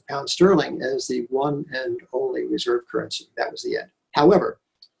end of pound sterling as the one and only reserve currency. That was the end. However,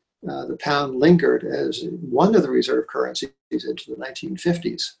 the pound lingered as one of the reserve currencies into the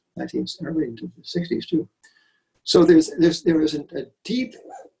 1950s, early into the 60s too. So there is a deep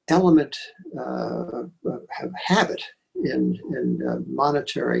element of habit in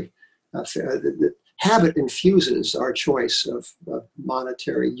monetary. The habit infuses our choice of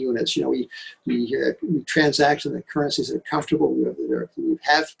monetary units. You know, we transact in the currencies that are comfortable. We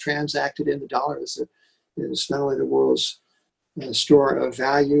have transacted in the dollar. It's not only the world's store of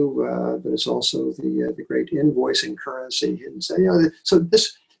value, but it's also the great invoicing currency. And so, so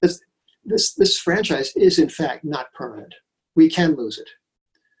this franchise is in fact not permanent. We can lose it,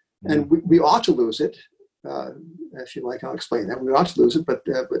 and we ought to lose it. If you like, I'll explain that. We ought to lose it, but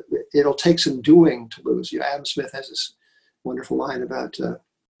it'll take some doing to lose. Adam Smith has this wonderful line about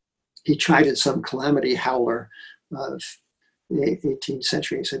he chided some calamity howler of the 18th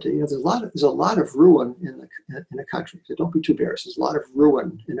century. He said, there's a lot of ruin in a country. So don't be too embarrassed. There's a lot of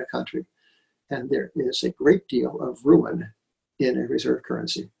ruin in a country, and there is a great deal of ruin in a reserve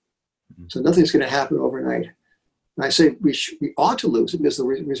currency. So nothing's going to happen overnight. And I say we ought to lose it because the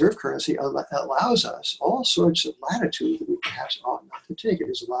reserve currency allows us all sorts of latitude that we perhaps ought not to take. It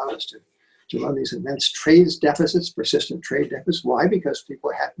has allowed us to run these immense trade deficits, persistent trade deficits. Why? Because people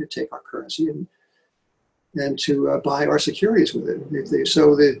are happy to take our currency and to buy our securities with it.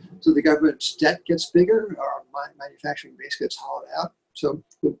 So the government's debt gets bigger, our manufacturing base gets hollowed out. So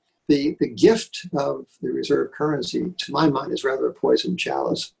the gift of the reserve currency, to my mind, is rather a poisoned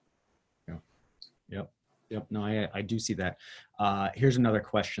chalice. Yep. No, I do see that. Here's another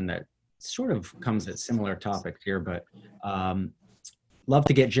question that sort of comes at similar topics here, but love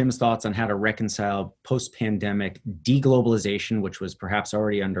to get Jim's thoughts on how to reconcile post-pandemic deglobalization, which was perhaps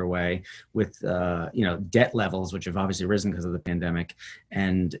already underway, with debt levels, which have obviously risen because of the pandemic,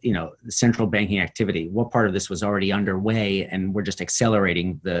 and the central banking activity. What part of this was already underway, and we're just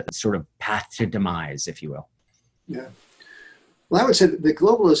accelerating the sort of path to demise, if you will? Yeah. Well, I would say that the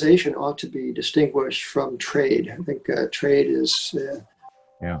globalization ought to be distinguished from trade. I think trade is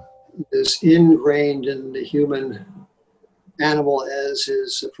ingrained in the human animal as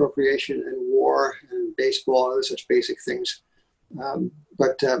is appropriation and war and baseball, other such basic things.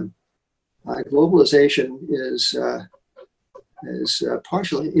 But globalization is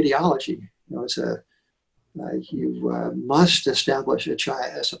partially ideology. You must establish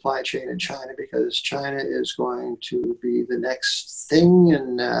a supply chain in China because China is going to be the next thing,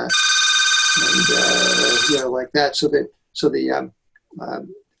 and like that. So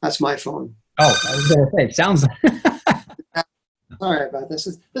that's my phone. Oh, I was going to say, it sounds. Sorry about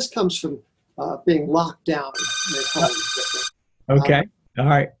this. This comes from being locked down at home. Okay. All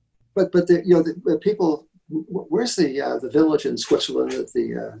right. But the people. Where's the village in Switzerland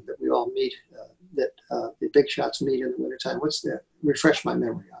that we all meet? That the big shots meet in the wintertime. What's that? Refresh my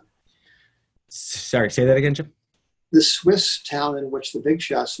memory on it. Sorry, say that again, Jim. The Swiss town in which the big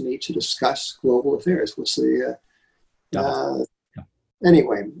shots meet to discuss global affairs. What's the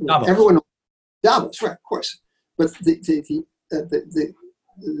anyway? Davos. Everyone Davos, right? Of course. But the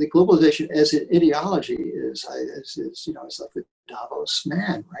globalization as an ideology is it's like the Davos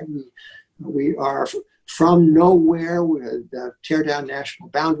man, right? We are from nowhere. We tear down national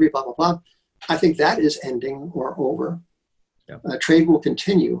boundary. Blah blah blah. I think that is ending or over. Trade will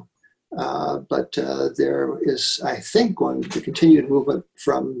continue, But there is, I think, going to continued movement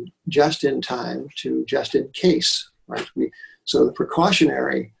from just in time to just in case. Right? So the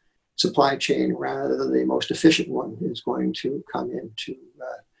precautionary supply chain, rather than the most efficient one, is going to come into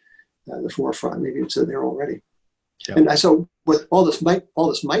the forefront. Maybe it's there already. Yep. And so, what all this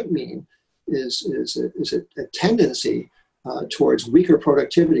might mean is a tendency towards weaker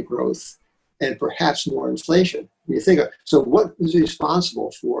productivity growth and perhaps more inflation. You think so. What is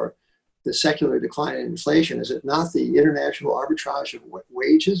responsible for the secular decline in inflation? Is it not the international arbitrage of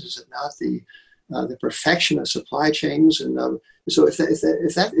wages? Is it not the perfection of supply chains? And so, if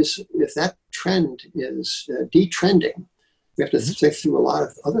that trend is detrending, we have to think through a lot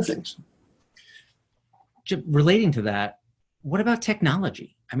of other things. Relating to that, what about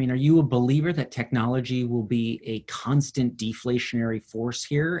technology? I mean, are you a believer that technology will be a constant deflationary force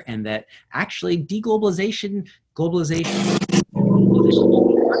here, and that actually globalization,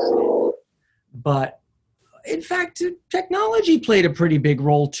 but in fact, technology played a pretty big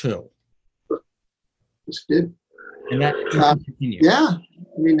role too? It's good. And that continue. Yeah.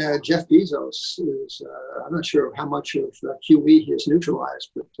 I mean, Jeff Bezos is, I'm not sure how much of QE he has neutralized,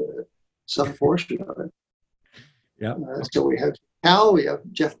 but some portion of it. Yeah. So we have Cal, we have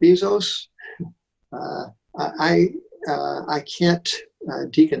Jeff Bezos. I can't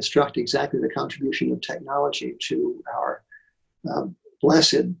deconstruct exactly the contribution of technology to our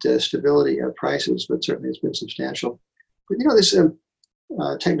blessed stability of prices, but certainly it's been substantial. But this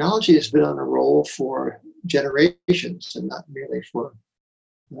technology has been on a roll for generations, and not merely for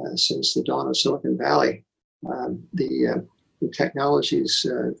since the dawn of Silicon Valley. The technologies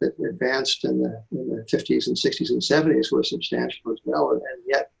that advanced in the 50s and 60s and 70s were substantial as well, and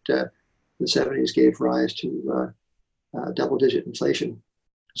yet the 70s gave rise to double-digit inflation.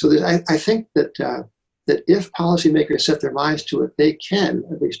 So I think that if policymakers set their minds to it, they can,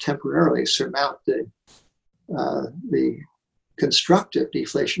 at least temporarily, surmount the constructive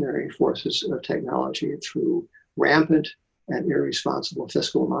deflationary forces of technology through rampant and irresponsible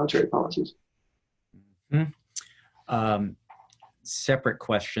fiscal and monetary policies. Mm-hmm. Separate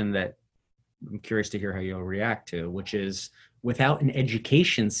question that I'm curious to hear how you'll react to, which is, without an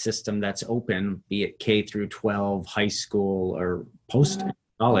education system that's open, be it K through 12, high school, or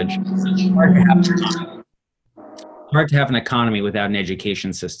post-college, it's hard to have an economy without an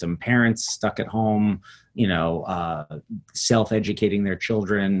education system. Parents stuck at home, self-educating their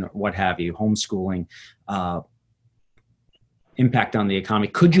children, what have you, homeschooling, impact on the economy.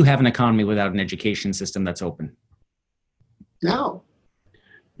 Could you have an economy without an education system that's open? No,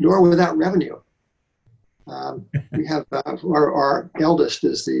 nor without revenue. We have our eldest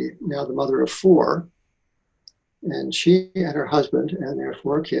is now the mother of four, and she and her husband and their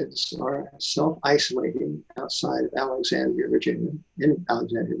four kids are self-isolating outside of Alexandria, Virginia.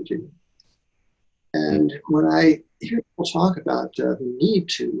 And when I hear people talk about the need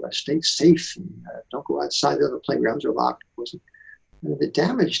to stay safe and don't go outside, the other playgrounds are locked, the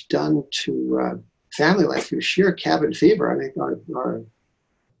damage done to family life through sheer cabin fever. I think our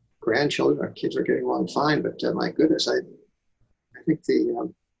grandchildren, our kids are getting along fine, but my goodness, I think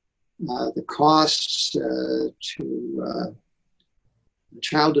the costs to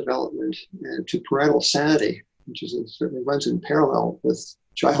child development and to parental sanity, which certainly runs in parallel with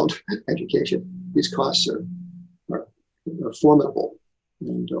child education, these costs are formidable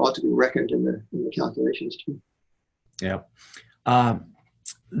and ought to be reckoned in the calculations too. Yeah.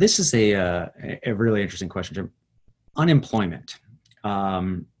 This is a really interesting question, Jim. Unemployment,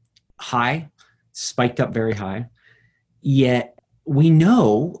 high, spiked up very high, yet we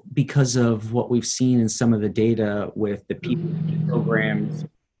know, because of what we've seen in some of the data with the PPP programs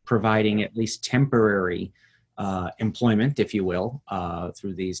providing at least temporary employment, if you will,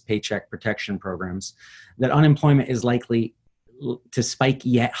 through these paycheck protection programs, that unemployment is likely to spike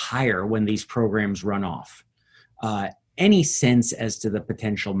yet higher when these programs run off. Any sense as to the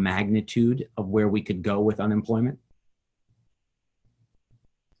potential magnitude of where we could go with unemployment?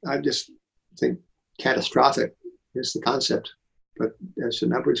 I just think catastrophic is the concept, but as to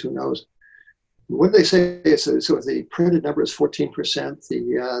numbers, who knows? What they say is, so if the printed number is 14%,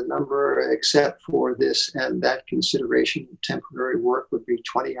 the number except for this and that consideration of temporary work would be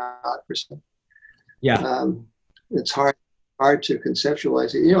 20-odd%. Yeah. It's hard to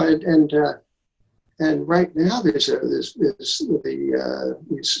conceptualize it, and right now there's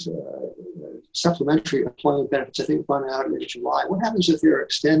these supplementary employment benefits, I think, run out in July. What happens if they're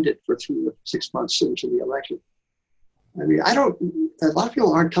extended for 3 or 6 months into the election? I mean, a lot of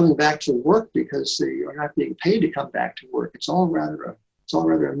people aren't coming back to work because they are not being paid to come back to work. It's all rather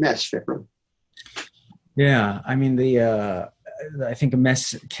a mess, Vikram. Yeah, I mean, I think a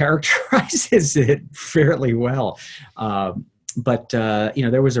mess characterizes it fairly well. But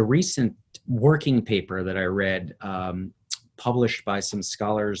there was a recent working paper that I read, published by some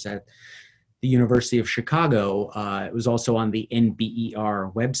scholars at the University of Chicago. It was also on the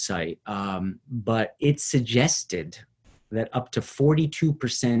NBER website, but it suggested that up to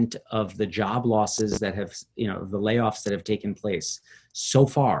 42% of the job losses that have, the layoffs that have taken place so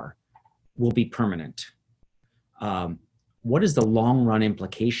far will be permanent. What is the long run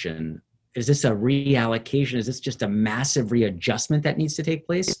implication? Is this a reallocation? Is this just a massive readjustment that needs to take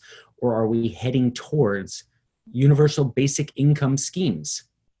place? Or are we heading towards universal basic income schemes?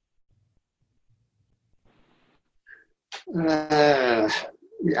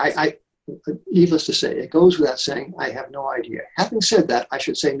 Needless to say, it goes without saying, I have no idea. Having said that, I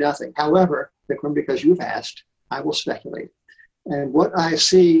should say nothing. However, Vikram, because you've asked, I will speculate. And what I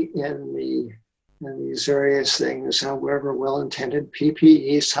see in these various things, however well-intended,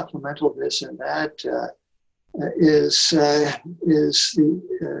 PPE, supplemental this and that, is the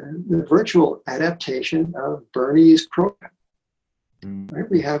virtual adaptation of Bernie's program. Right?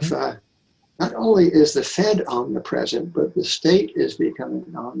 We have not only is the Fed omnipresent, but the state is becoming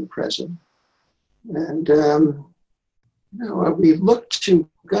omnipresent. And we look to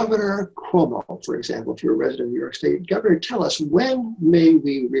Governor Cuomo, for example, if you're a resident of New York State. Governor, tell us, when may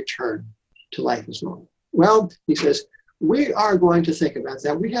we return to life as normal? Well, he says, we are going to think about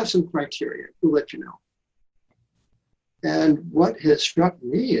that. We have some criteria. We'll let you know. And what has struck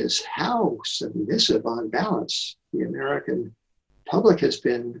me is how submissive on balance the American public has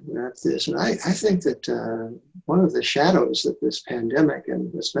been at this. And I think that one of the shadows that this pandemic,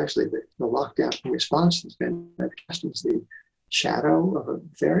 and especially the lockdown response has been cast, is the shadow of a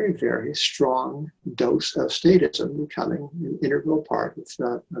very, very strong dose of statism becoming an integral part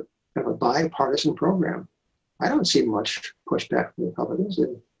of a bipartisan program. I don't see much pushback from the Republicans,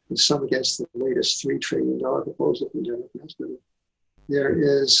 and some against the latest $3 trillion proposal from Democrats. But there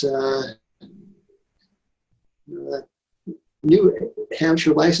is New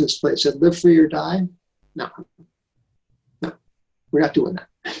Hampshire license plate said, live free or die. No, we're not doing that.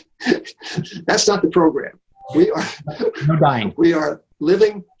 That's not the program. We are no dying. We are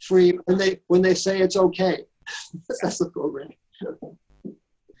living free when they say it's okay. That's the program.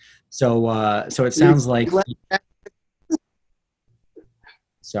 So it sounds like.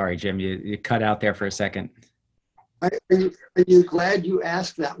 Sorry, Jim, you cut out there for a second. Are you glad you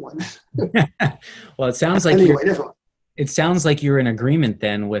asked that one? Well, it sounds like anyway, it sounds like you're in agreement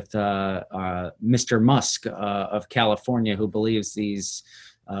then with Mr. Musk of California, who believes these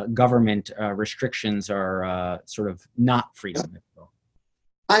government restrictions are sort of not freedom.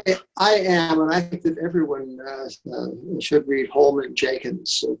 I am, and I think that everyone should read Holman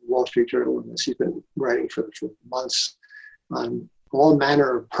Jenkins of Wall Street Journal on this. He's been writing for months on all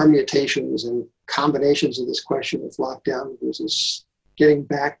manner of permutations and combinations of this question of lockdown versus getting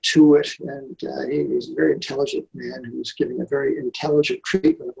back to it. And he's a very intelligent man who's giving a very intelligent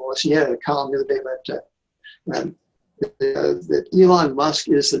treatment of all this. He had a column the other day about that Elon Musk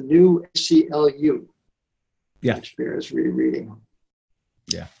is the new ACLU, which bears rereading.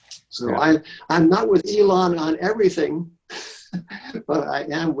 Yeah. So yeah. I'm not with Elon on everything, but I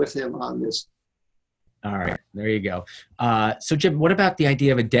am with him on this. All right, there you go. So Jim, what about the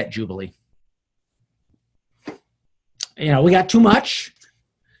idea of a debt jubilee? We got too much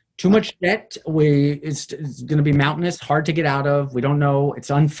debt. It's going to be mountainous, hard to get out of. We don't know. It's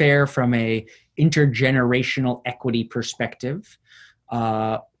unfair from a intergenerational equity perspective.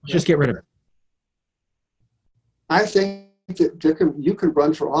 Just get rid of it. I think that Vikram, you could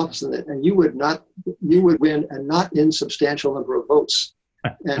run for office and you would win a not insubstantial number of votes.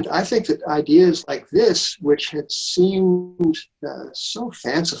 And I think that ideas like this, which had seemed so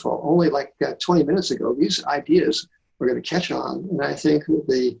fanciful only like 20 minutes ago, these ideas are going to catch on. And I think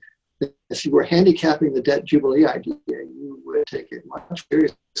that if you were handicapping the debt jubilee idea, you would take it much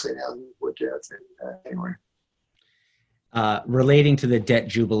seriously now than you would anywhere. Relating to the debt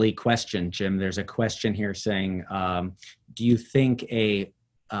jubilee question, Jim, there's a question here saying, do you think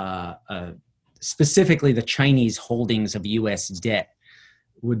specifically the Chinese holdings of U.S. debt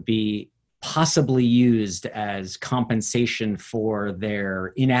would be possibly used as compensation for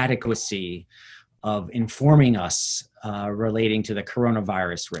their inadequacy of informing us relating to the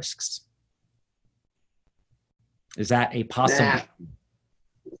coronavirus risks? Is that a possibility?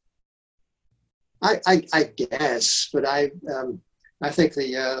 I guess, but I think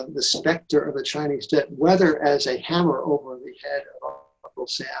the specter of the Chinese debt, whether as a hammer over the head of Uncle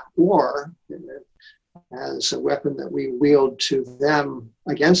Sam or as a weapon that we wield to them,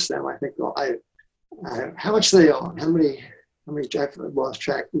 against them, I think, how much do they own? How many I've lost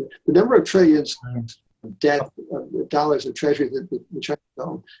track. The number of trillions of debt, of dollars of treasury that the Chinese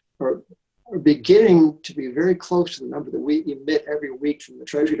own are beginning to be very close to the number that we emit every week from the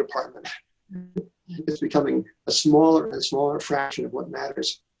Treasury Department. It's becoming a smaller and smaller fraction of what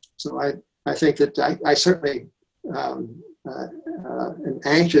matters. So I think that I certainly am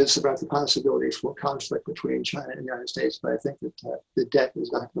anxious about the possibilities for conflict between China and the United States, but I think that the debt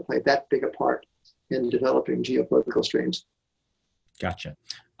is not going to play that big a part in developing geopolitical streams. Gotcha.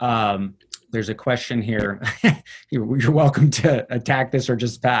 There's a question here. You're welcome to attack this or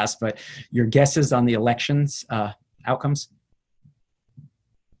just pass, but your guesses on the elections outcomes?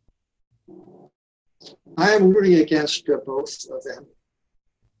 I am rooting against both of them.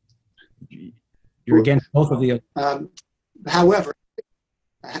 You're against both of the. However,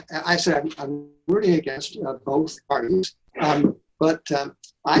 I said I'm rooting against both parties. So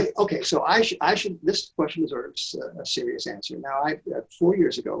I should. This question deserves a serious answer. Now, 4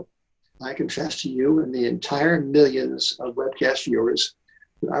 years ago, I confessed to you and the entire millions of webcast viewers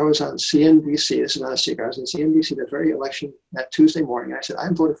that I was on CNBC. This is not a secret. I was on CNBC that very election, that Tuesday morning. I said,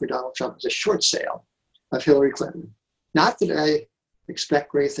 I'm voting for Donald Trump as a short sale of Hillary Clinton. Not that I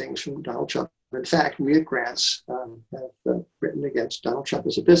expect great things from Donald Trump. In fact, we at Grants have written against Donald Trump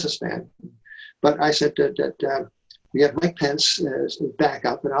as a businessman. But I said that we have Mike Pence as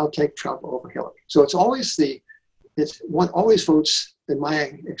backup, and I'll take Trump over Hillary. So one always votes, in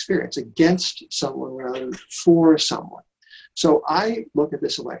my experience, against someone rather than for someone. So I look at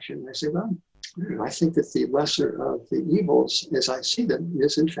this election and I say, well, I think that the lesser of the evils, as I see them,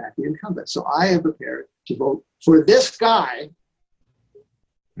 is in fact the incumbent. So I am prepared to vote for this guy.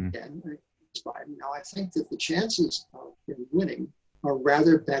 Again, Biden. Now, I think that the chances of him winning are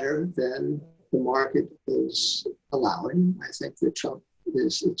rather better than the market is allowing. I think that Trump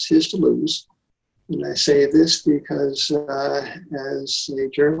it's his to lose. And I say this because as a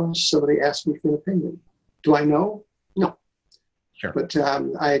journalist, somebody asked me for an opinion. Do I know? No. Sure. But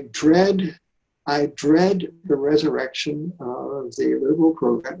I dread the resurrection of the liberal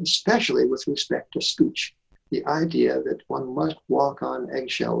program, especially with respect to speech. The idea that one must walk on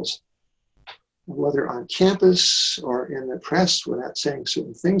eggshells, whether on campus or in the press, without saying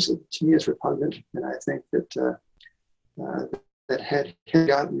certain things, that to me is repugnant. And I think that that had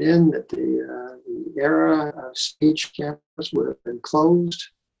gotten in, that the era of speech campus would have been closed.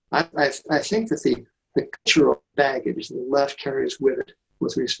 I think that the cultural baggage the left carries with it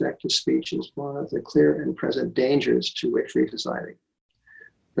with respect to speech is one of the clear and present dangers to a free society.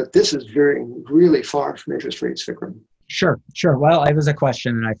 But this is really far from interest rates, Vikram. Sure. Well, it was a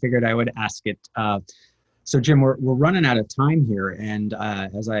question, and I figured I would ask it. So, Jim, we're running out of time here, and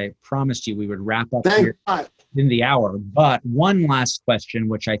as I promised you, we would wrap up here in the hour. But one last question,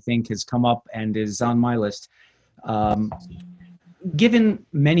 which I think has come up and is on my list. Given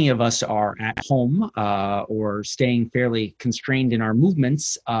many of us are at home or staying fairly constrained in our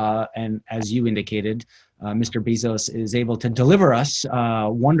movements, and as you indicated, Mr. Bezos is able to deliver us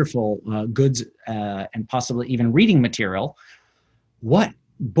wonderful goods and possibly even reading material. What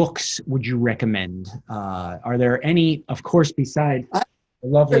books would you recommend? Are there any, of course, besides the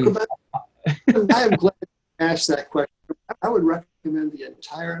lovely... I am glad you asked that question. I would recommend the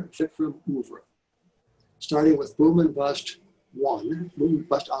entire Vikram oeuvre, starting with Boom and Bust 1, Boom and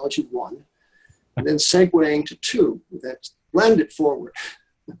Bustology 1, and then segueing to 2 that blend it forward.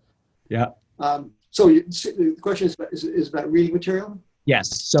 Yeah. So the question is about reading material?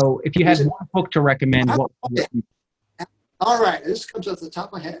 Yes. So if you had one book to recommend, what would it be? All right. This comes off the top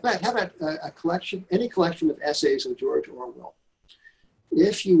of my head. How about any collection of essays of George Orwell?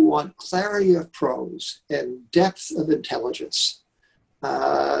 If you want clarity of prose and depth of intelligence,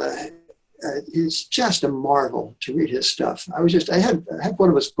 it's just a marvel to read his stuff. I had one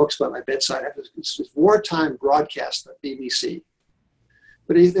of his books by my bedside. It's his wartime broadcast on BBC.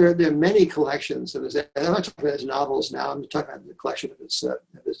 But there are many collections of his. I'm not talking about his novels now. I'm talking about the collection of his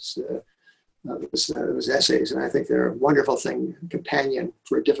essays, and I think they're a wonderful thing, companion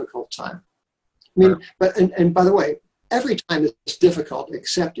for a difficult time. I mean, and by the way, every time is difficult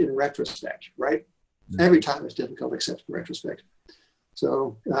except in retrospect, right? Every time is difficult except in retrospect.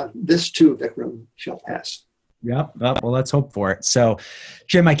 So this too, Vikram, shall pass. Yep. Well, let's hope for it. So,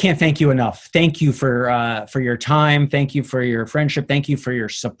 Jim, I can't thank you enough. Thank you for your time. Thank you for your friendship. Thank you for your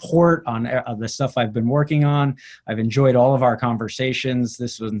support on the stuff I've been working on. I've enjoyed all of our conversations.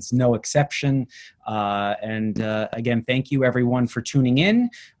 This was no exception. And again, thank you everyone for tuning in.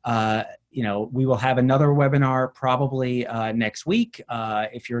 we will have another webinar probably next week.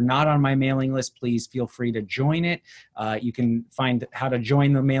 If you're not on my mailing list, please feel free to join it. You can find how to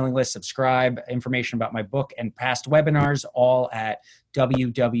join the mailing list, subscribe, information about my book and past webinars, all at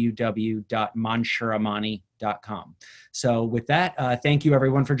www.mansharamani.com. So with that, thank you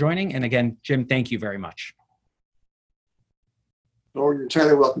everyone for joining. And again, Jim, thank you very much. Oh, you're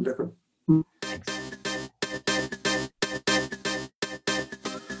entirely welcome, Vikram. Thanks.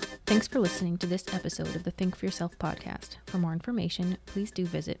 Thanks for listening to this episode of the Think for Yourself podcast. For more information, please do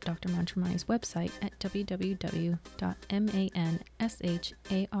visit Dr. Mansharamani's website at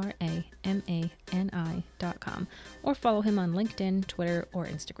www.mansharamani.com or follow him on LinkedIn, Twitter, or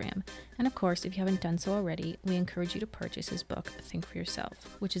Instagram. And of course, if you haven't done so already, we encourage you to purchase his book, Think for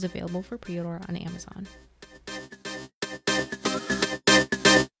Yourself, which is available for pre-order on Amazon.